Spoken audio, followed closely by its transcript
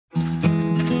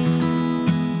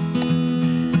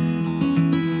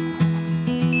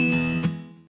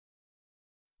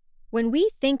When we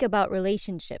think about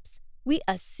relationships, we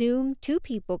assume two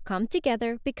people come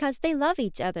together because they love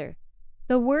each other.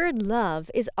 The word love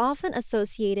is often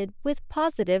associated with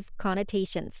positive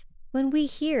connotations. When we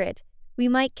hear it, we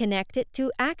might connect it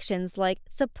to actions like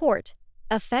support,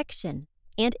 affection,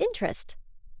 and interest.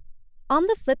 On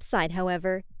the flip side,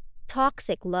 however,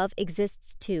 toxic love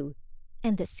exists too,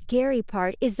 and the scary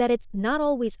part is that it's not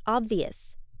always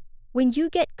obvious. When you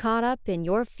get caught up in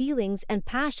your feelings and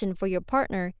passion for your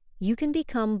partner, you can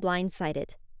become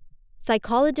blindsided.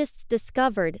 Psychologists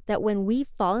discovered that when we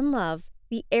fall in love,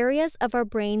 the areas of our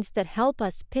brains that help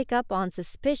us pick up on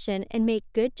suspicion and make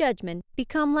good judgment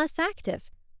become less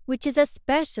active, which is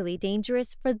especially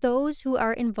dangerous for those who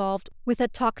are involved with a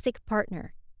toxic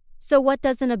partner. So what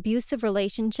does an abusive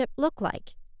relationship look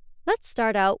like? Let's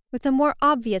start out with the more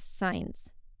obvious signs.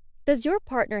 Does your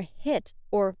partner hit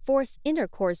or force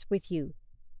intercourse with you?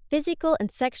 Physical and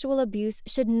sexual abuse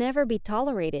should never be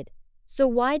tolerated. So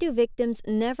why do victims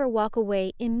never walk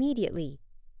away immediately?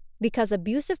 Because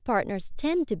abusive partners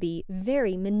tend to be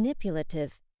very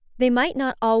manipulative. They might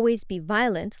not always be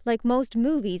violent like most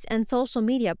movies and social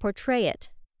media portray it.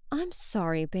 "I'm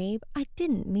sorry, babe, I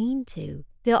didn't mean to,"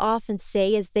 they'll often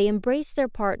say as they embrace their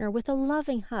partner with a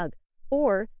loving hug,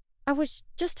 or "I was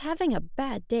just having a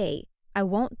bad day. I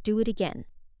won't do it again."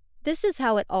 This is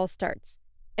how it all starts.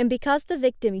 And because the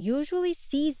victim usually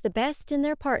sees the best in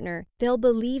their partner, they'll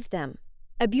believe them.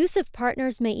 Abusive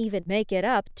partners may even make it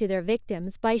up to their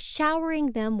victims by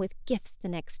showering them with gifts the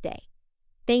next day.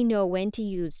 They know when to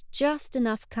use just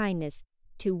enough kindness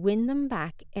to win them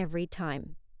back every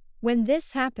time. When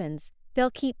this happens, they'll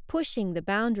keep pushing the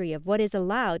boundary of what is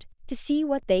allowed to see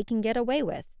what they can get away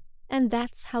with. And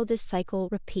that's how this cycle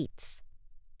repeats.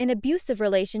 An abusive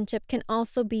relationship can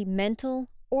also be mental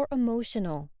or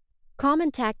emotional.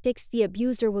 Common tactics the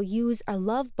abuser will use are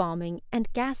love bombing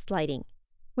and gaslighting.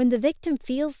 When the victim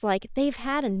feels like they've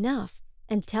had enough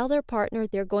and tell their partner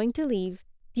they're going to leave,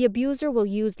 the abuser will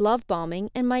use love bombing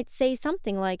and might say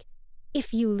something like,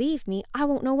 "If you leave me, I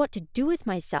won't know what to do with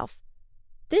myself."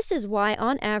 This is why,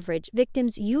 on average,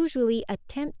 victims usually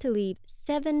attempt to leave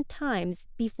 7 times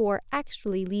before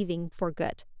actually leaving for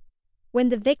good. When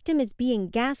the victim is being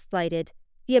gaslighted,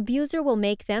 the abuser will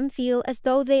make them feel as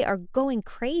though they are going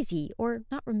crazy or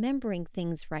not remembering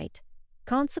things right.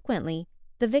 Consequently,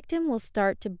 the victim will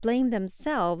start to blame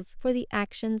themselves for the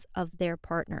actions of their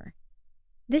partner.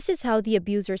 This is how the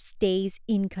abuser stays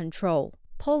in control,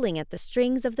 pulling at the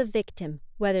strings of the victim,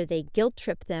 whether they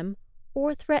guilt-trip them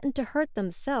or threaten to hurt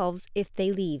themselves if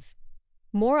they leave.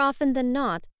 More often than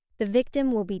not, the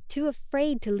victim will be too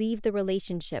afraid to leave the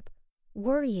relationship,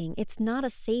 worrying it's not a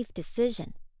safe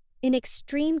decision. In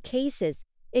extreme cases,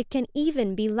 it can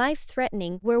even be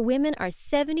life-threatening, where women are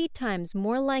 70 times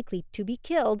more likely to be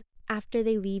killed after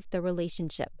they leave the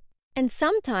relationship. And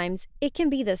sometimes it can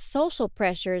be the social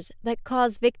pressures that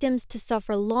cause victims to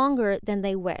suffer longer than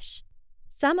they wish.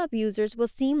 Some abusers will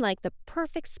seem like the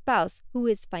perfect spouse who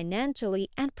is financially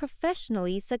and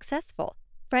professionally successful.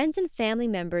 Friends and family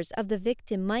members of the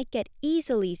victim might get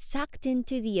easily sucked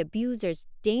into the abuser's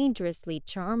dangerously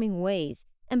charming ways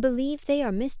and believe they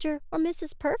are Mr. or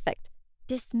Mrs. Perfect,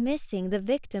 dismissing the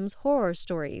victim's horror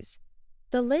stories.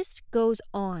 The list goes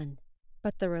on,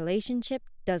 but the relationship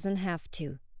doesn't have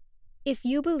to. If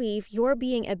you believe you're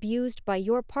being abused by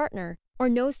your partner or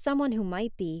know someone who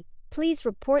might be, please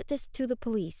report this to the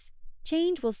police.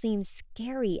 Change will seem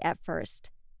scary at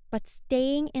first, but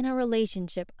staying in a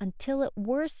relationship until it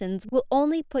worsens will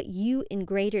only put you in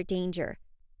greater danger.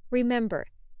 Remember,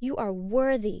 you are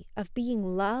worthy of being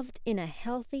loved in a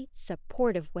healthy,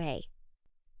 supportive way.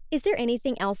 Is there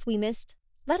anything else we missed?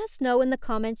 Let us know in the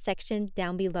comments section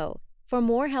down below. For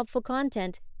more helpful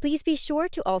content, please be sure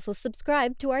to also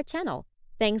subscribe to our channel.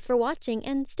 Thanks for watching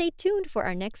and stay tuned for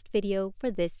our next video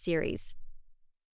for this series.